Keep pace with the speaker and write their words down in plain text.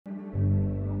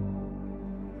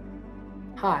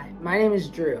Hi, my name is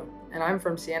Drew, and I'm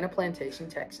from Sienna Plantation,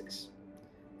 Texas.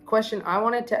 The question I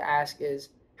wanted to ask is,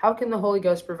 how can the Holy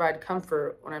Ghost provide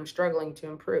comfort when I'm struggling to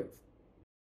improve?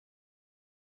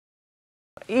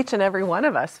 Each and every one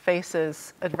of us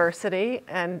faces adversity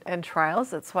and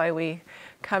trials. That's why we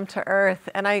come to earth.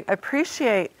 And I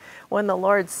appreciate when the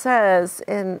Lord says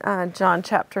in John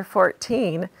chapter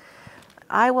 14,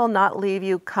 I will not leave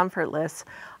you comfortless.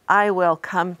 I will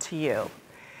come to you.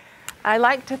 I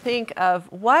like to think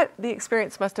of what the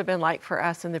experience must have been like for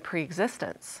us in the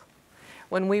pre-existence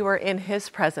when we were in His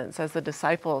presence as the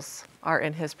disciples are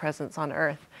in His presence on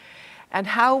earth, and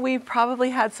how we probably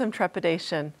had some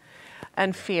trepidation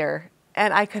and fear.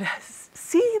 And I could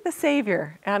see the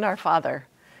Savior and our Father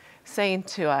saying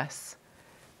to us,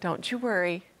 don't you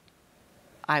worry,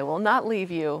 I will not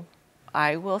leave you.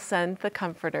 I will send the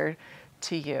Comforter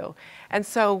to you. And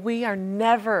so we are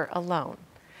never alone.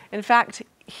 In fact,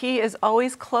 He is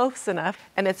always close enough,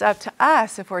 and it's up to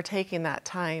us if we're taking that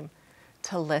time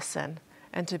to listen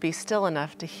and to be still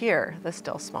enough to hear the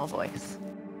still small voice.